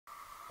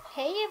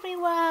Hey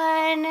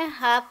everyone,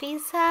 happy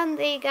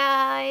Sunday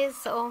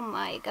guys. Oh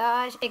my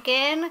gosh,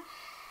 again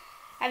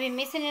I've been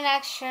missing in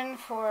action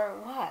for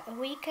what, a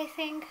week I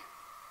think.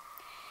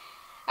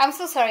 I'm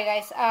so sorry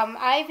guys.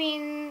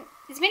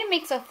 It's been a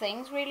mix of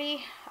things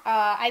really.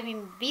 I've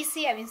been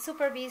busy, I've been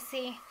super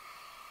busy.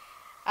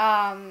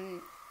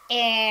 And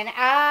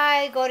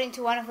I got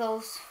into one of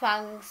those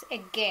funks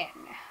again.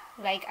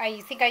 Like I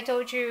think I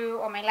told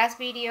you on my last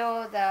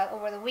video that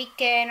over the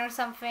weekend or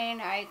something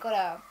I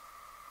got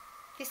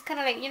this kind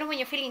of like, when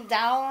you're feeling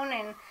down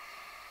and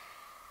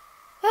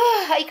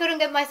I couldn't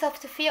get myself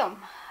to film.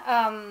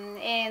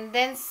 And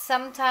then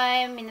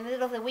sometime in the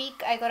middle of the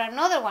week I got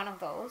another one of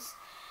those.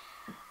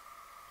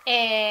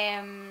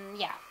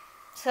 Yeah,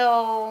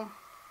 so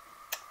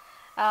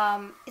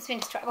it's been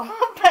a struggle.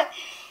 But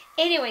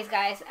anyways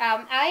guys,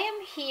 I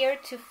am here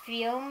to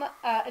film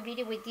a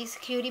video with this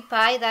cutie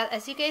pie that,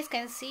 as you guys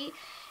can see,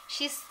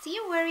 she's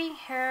still wearing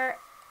her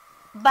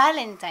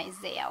Valentine's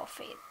Day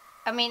outfit.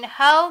 I mean,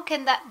 how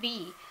can that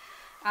be?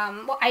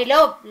 Well, I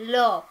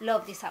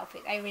love this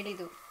outfit. I really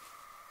do.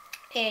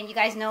 And you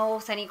guys know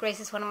Sunny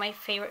Grace is one of my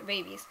favorite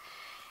babies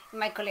in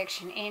my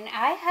collection. And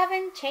I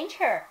haven't changed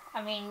her.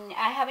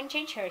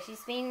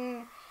 She's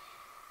been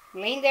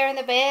laying there in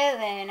the bed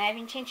and I've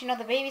been changing all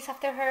the babies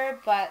after her,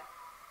 but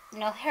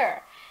not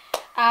her.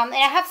 And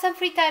I have some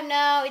free time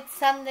now. It's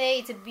Sunday.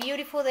 It's a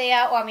beautiful day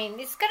out. Well, I mean,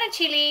 it's kind of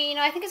chilly.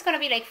 I think it's going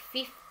to be like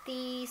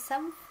 50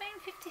 something,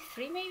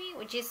 53 maybe,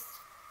 which is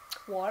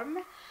warm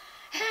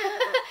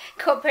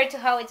compared to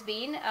how it's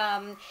been.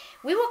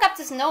 We woke up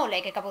to snow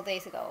like a couple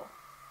days ago.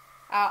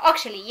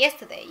 Actually,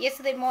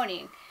 yesterday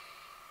morning,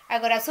 I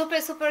got up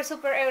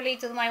super early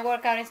to do my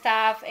workout and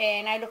stuff,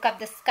 and I look up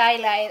the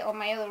skylight on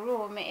my other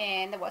room,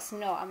 and there was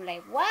snow. I'm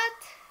like, what?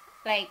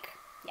 Like,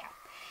 yeah,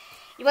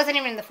 it wasn't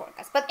even in the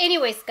forecast. But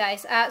anyways,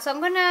 guys, so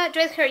I'm gonna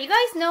dress her. You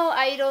guys know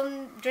I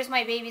don't dress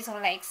my babies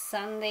on like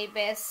Sunday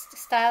best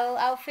style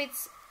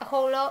outfits a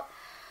whole lot.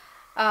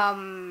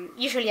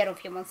 Usually I don't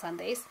film on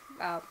Sundays,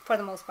 for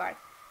the most part.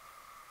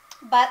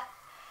 But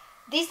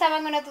this time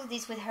I'm gonna do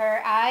this with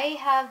her. I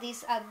have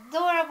this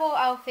adorable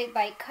outfit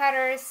by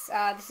Cutters.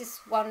 This is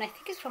one, I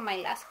think it's from my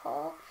last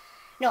haul.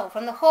 No,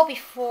 from the haul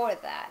before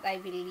that, I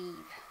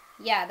believe.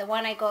 Yeah, the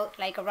one I got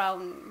like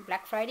around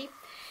Black Friday,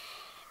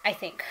 I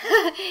think.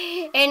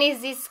 And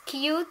it's this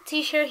cute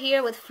t-shirt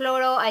here with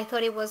floral. I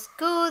thought it was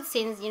good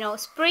since,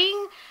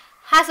 spring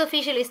has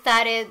officially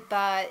started,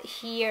 but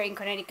here in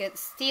Connecticut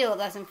still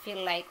doesn't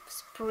feel like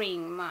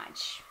spring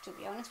much, to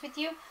be honest with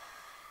you.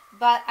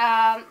 But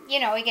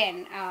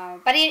again,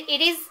 but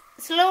it is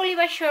slowly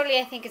but surely,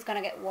 I think it's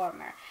gonna get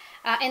warmer.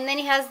 And then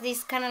it has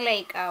this kind of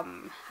like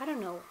I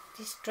don't know,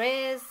 this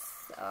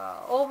dress,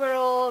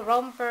 overall,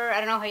 romper, I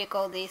don't know how you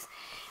call this,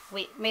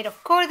 made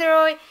of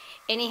corduroy,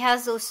 and it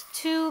has those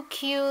two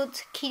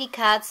cute kitty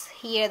cats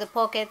here, the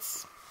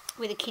pockets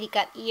with the kitty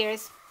cat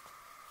ears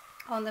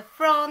on the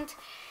front.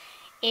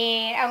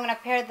 And I'm gonna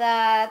pair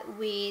that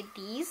with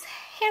this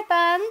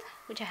hairband,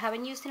 which I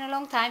haven't used in a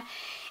long time.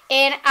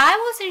 And I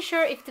wasn't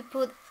sure if to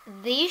put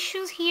these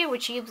shoes here,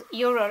 which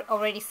you're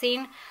already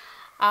seen,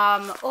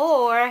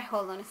 or,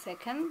 hold on a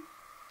second,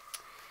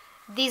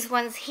 these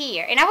ones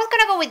here. And I was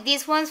gonna go with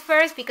these ones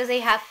first because they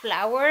have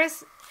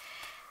flowers.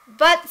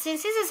 But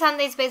since it's a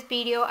Sunday's best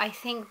video, I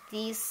think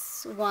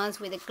these ones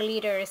with the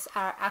glitters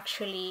are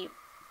actually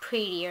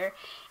prettier.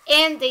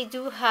 And they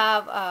do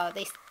have,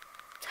 they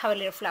have a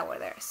little flower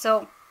there,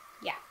 so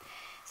yeah,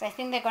 so I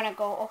think they're gonna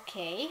go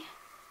okay.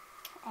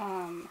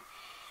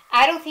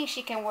 I don't think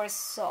she can wear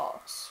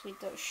socks with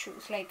those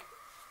shoes. Like,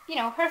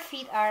 her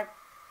feet are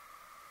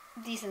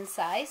decent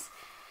size.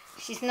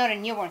 She's not a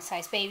newborn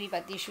size baby,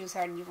 but these shoes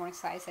are newborn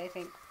size, I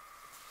think.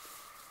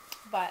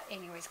 But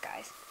anyways,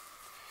 guys,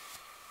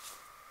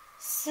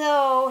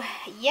 so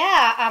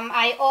yeah,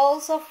 I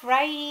also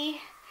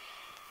Friday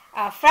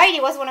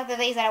was one of the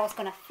days that I was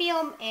gonna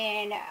film,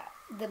 and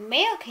the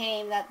mail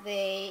came that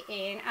day,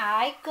 and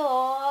I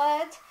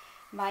got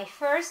my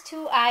first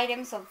two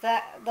items of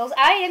those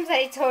items that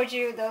I told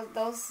you,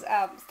 those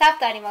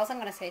stuffed animals, I'm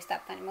gonna say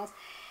stuffed animals,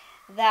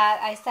 that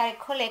I started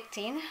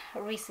collecting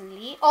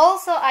recently.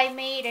 Also, I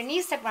made an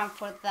Instagram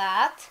for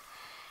that.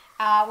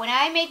 When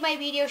I make my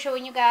video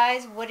showing you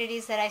guys what it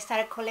is that I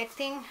started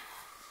collecting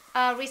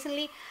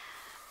recently,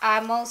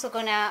 I'm also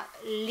gonna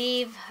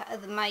leave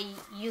my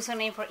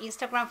username for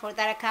Instagram for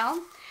that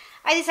account.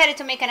 I decided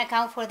to make an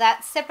account for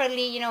that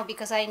separately,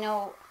 because I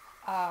know,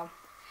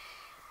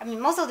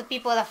 most of the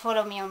people that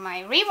follow me on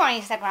my Reborn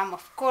Instagram,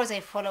 of course,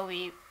 they follow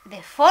me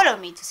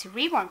to see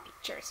Reborn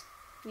pictures,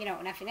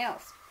 nothing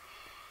else.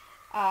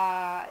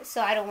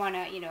 So I don't want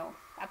to,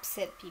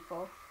 upset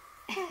people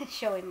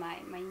showing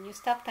my new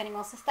stuffed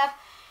animals and stuff.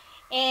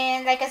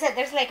 And like I said,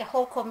 there's like a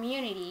whole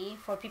community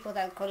for people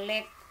that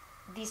collect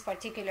these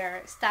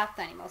particular stuffed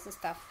animals and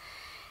stuff.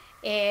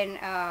 And,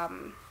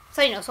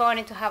 so I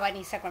wanted to have an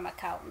Instagram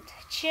account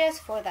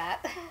just for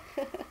that.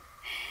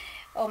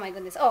 Oh my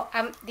goodness. Oh,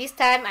 this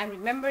time I'm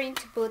remembering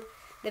to put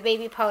the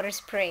baby powder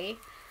spray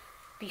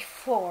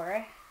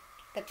before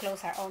the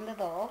clothes are on the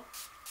doll.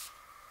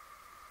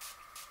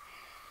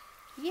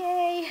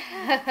 Yay!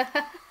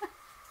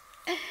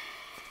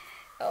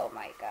 Oh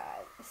my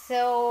god.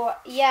 So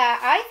yeah,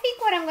 I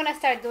think what I'm gonna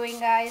start doing,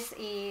 guys,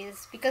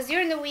 is because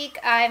during the week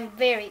I'm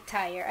very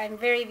tired. I'm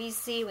very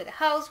busy with the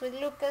house, with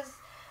Lucas,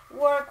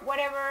 work,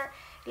 whatever,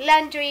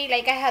 laundry.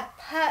 Like I had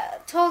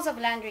tons of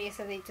laundry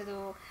yesterday to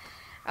do.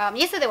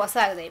 Yesterday was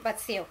Saturday, but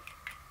still.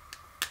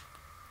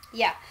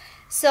 Yeah.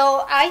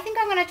 So I think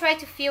I'm gonna try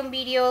to film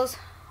videos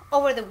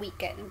over the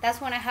weekend.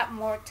 That's when I have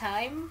more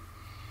time,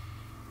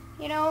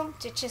 you know,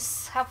 to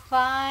just have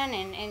fun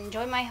and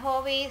enjoy my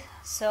hobby.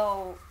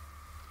 So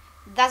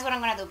that's what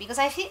I'm gonna do, because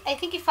I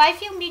think if I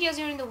film videos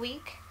during the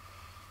week,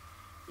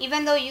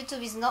 even though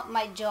YouTube is not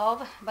my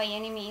job by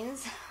any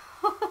means,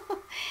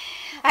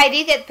 I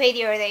did get paid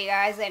the other day,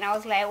 guys, and I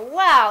was like,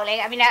 wow,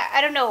 like, I mean,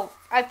 I don't know,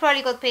 I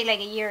probably got paid like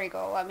a year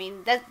ago. I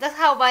mean, that's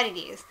how bad it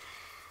is.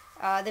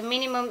 The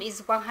minimum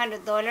is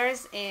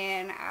 $100,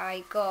 and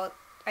I got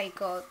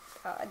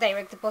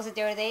direct deposit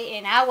the other day,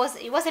 and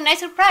it was a nice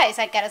surprise,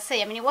 I gotta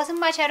say. I mean, it wasn't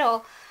much at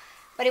all,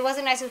 but it was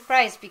a nice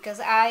surprise, because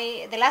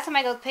the last time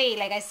I got paid,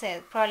 like I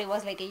said, probably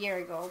was like a year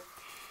ago.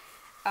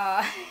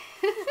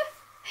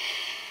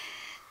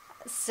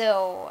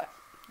 So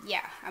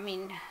yeah, I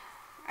mean,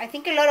 I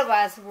think a lot of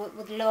us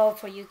would love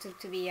for YouTube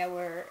to be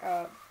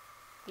our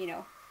you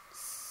know,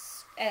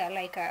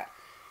 like a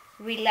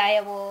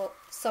reliable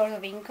source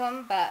of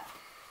income, but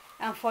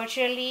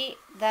unfortunately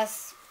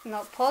that's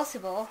not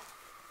possible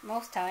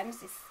most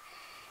times. It's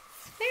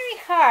very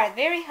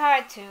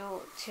hard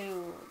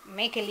to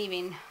make a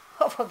living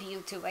off of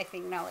YouTube, I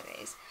think,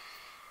 nowadays.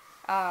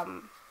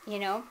 You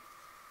know,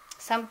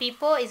 some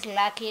people is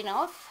lucky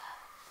enough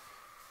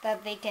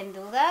that they can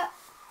do that,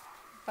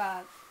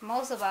 but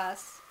most of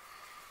us,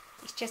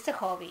 it's just a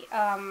hobby.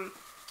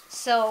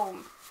 So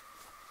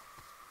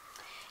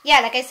yeah,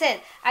 like I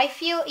said, I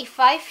feel if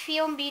I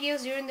film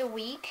videos during the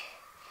week,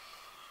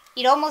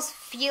 it almost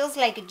feels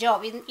like a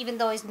job, even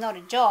though it's not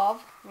a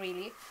job,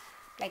 really.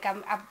 Like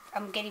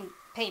I'm getting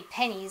paid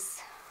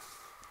pennies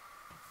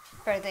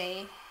per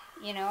day,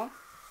 you know.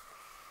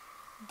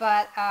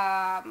 But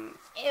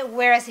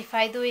whereas if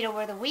I do it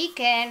over the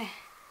weekend,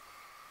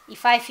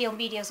 if I film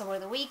videos over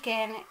the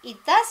weekend,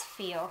 it does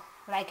feel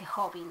like a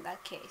hobby in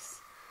that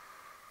case,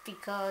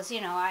 because,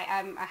 you know, I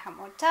have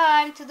more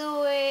time to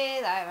do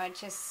it. I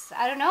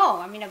don't know,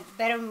 I'm in a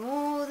better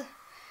mood.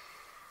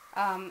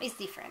 It's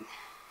different,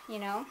 you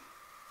know.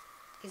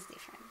 It's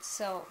different.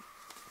 So,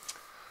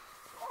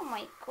 oh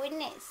my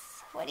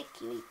goodness, what a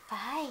cutie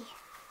pie.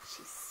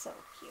 She's so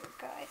cute,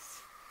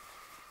 guys.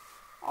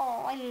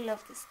 Oh, I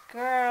love this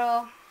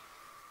girl.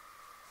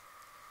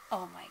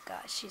 Oh my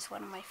gosh, she's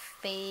one of my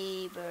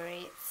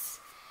favorites.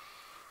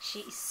 She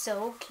is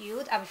so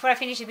cute. Before I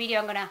finish the video,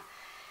 I'm gonna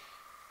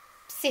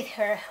sit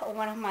her on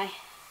one of my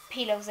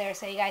pillows there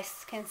so you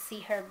guys can see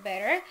her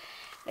better.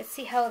 Let's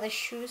see how the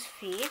shoes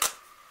fit.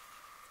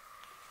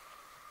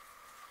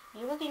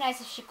 It would be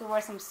nice if she could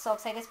wear some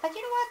socks, I guess. But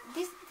you know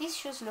what? These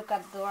shoes look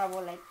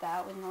adorable like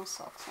that with no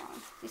socks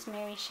on. These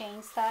Mary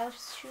Jane style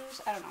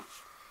shoes. I don't know.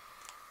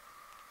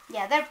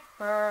 Yeah, they're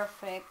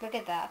perfect. Look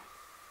at that.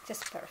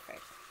 Just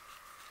perfect.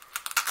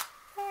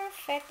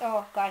 Perfect.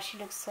 Oh gosh, she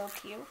looks so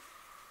cute.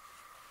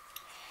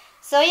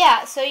 So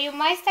yeah, so you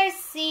might start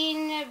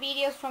seeing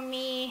videos from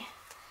me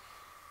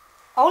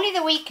only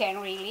the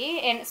weekend, really.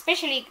 And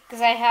especially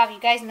because you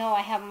guys know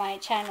I have my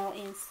channel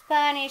in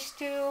Spanish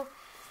too.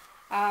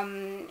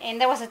 And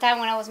there was a time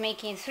when I was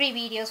making 3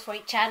 videos for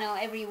each channel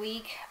every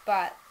week,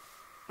 but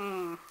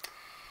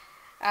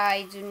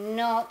I do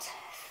not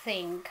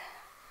think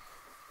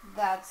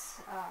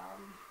that's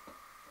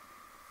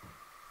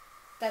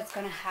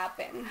gonna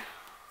happen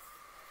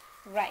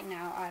right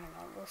now. I don't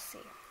know, we'll see.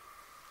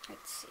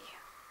 Let's see.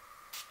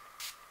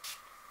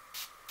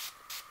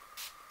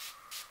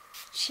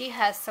 She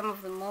has some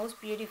of the most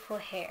beautiful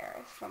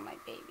hair from my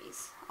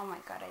babies. Oh my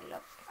god,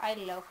 I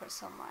love her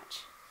so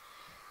much.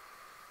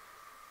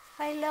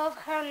 I love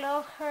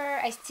her.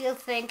 I still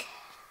think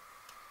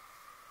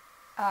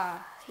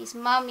his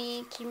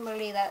mommy,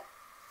 Kimberly, that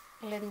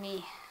let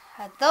me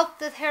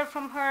adopted her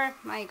from her.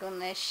 My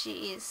goodness,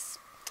 she is...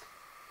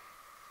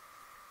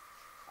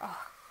 Oh,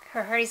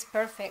 her hair is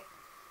perfect,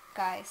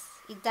 guys.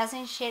 It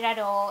doesn't shade at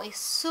all. It's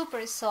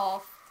super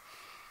soft.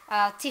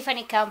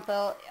 Tiffany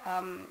Campbell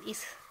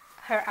is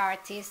her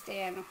artist,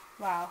 and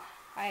wow,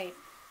 I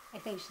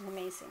think she's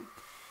amazing.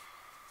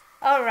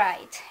 All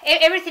right,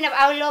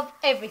 I love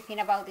everything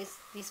about this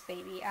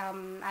baby. I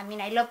mean,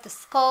 I love the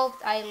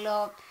sculpt. I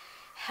love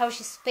how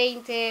she's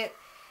painted.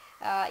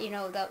 You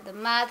know, the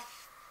matte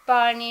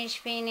varnish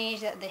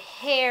finish. The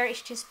hair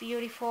is just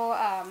beautiful.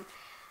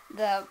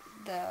 The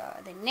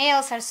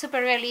nails are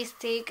super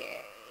realistic.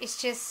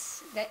 It's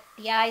just the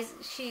eyes.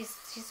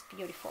 She's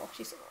beautiful.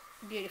 She's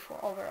beautiful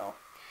overall.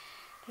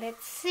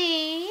 Let's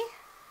see.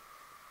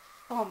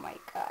 Oh my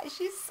gosh,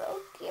 she's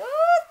so cute.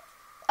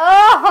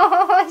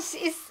 Oh,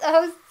 she's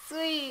so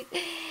sweet.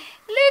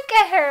 Look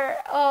at her.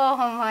 Oh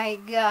my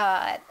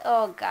god.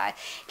 Oh god.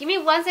 Give me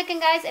 1 second,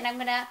 guys, and I'm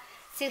gonna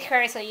sit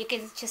her so you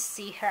can just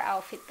see her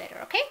outfit better,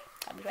 okay?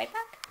 I'll be right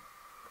back.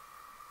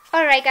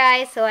 Alright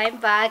guys, so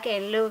I'm back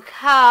and look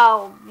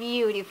how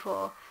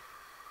beautiful,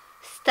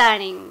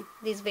 stunning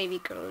this baby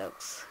girl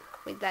looks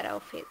with that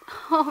outfit.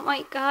 Oh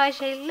my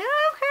gosh, I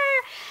love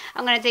her.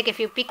 I'm gonna take a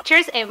few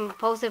pictures and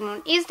post them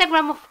on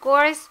Instagram, of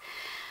course.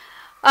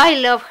 I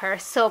love her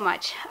so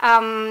much.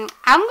 I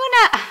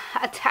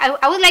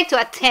would like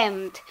to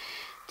attempt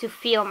to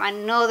film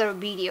another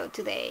video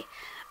today.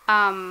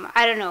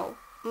 I don't know.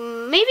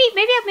 Maybe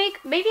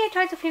I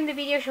try to film the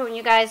video showing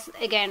you guys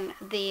again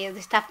the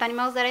stuffed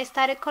animals that I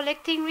started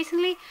collecting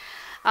recently.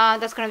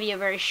 That's gonna be a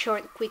very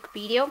short, quick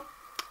video.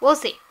 We'll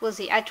see.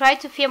 I tried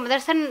to film.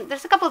 There's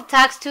a couple of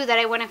tags too that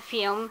I want to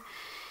film,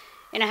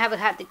 and I haven't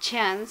had the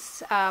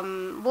chance.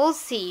 We'll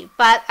see.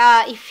 But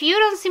if you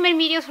don't see my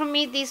videos from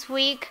me this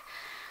week,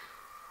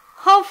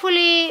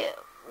 hopefully,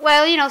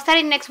 well, you know,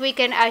 starting next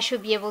weekend, I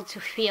should be able to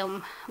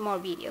film more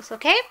videos.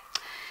 Okay.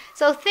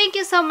 So thank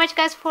you so much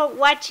guys for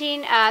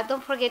watching.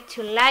 Don't forget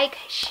to like,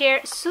 share,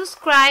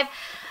 subscribe.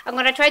 I'm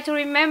gonna try to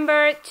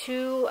remember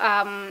to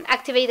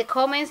activate the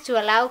comments, to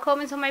allow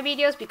comments on my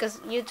videos, because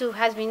YouTube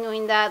has been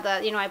doing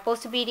that, you know, I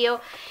post a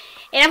video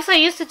and I'm so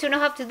used to not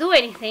have to do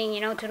anything,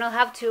 you know, to not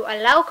have to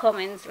allow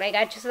comments. Like,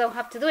 I just don't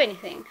have to do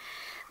anything,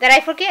 that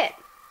I forget,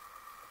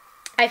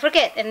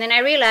 and then I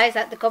realize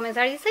that the comments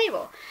are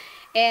disabled.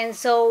 And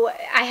so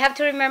I have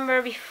to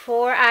remember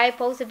before I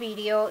post a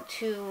video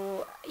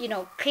to, you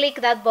know,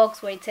 click that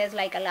box where it says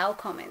like allow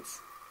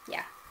comments.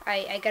 Yeah,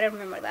 I gotta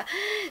remember that.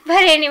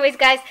 But anyways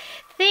guys,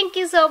 thank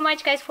you so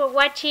much guys for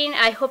watching.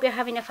 I hope you're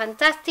having a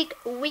fantastic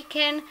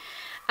weekend.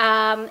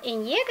 And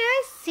yeah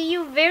guys, see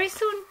you very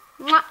soon.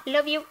 Mwah,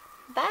 love you.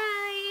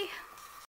 Bye.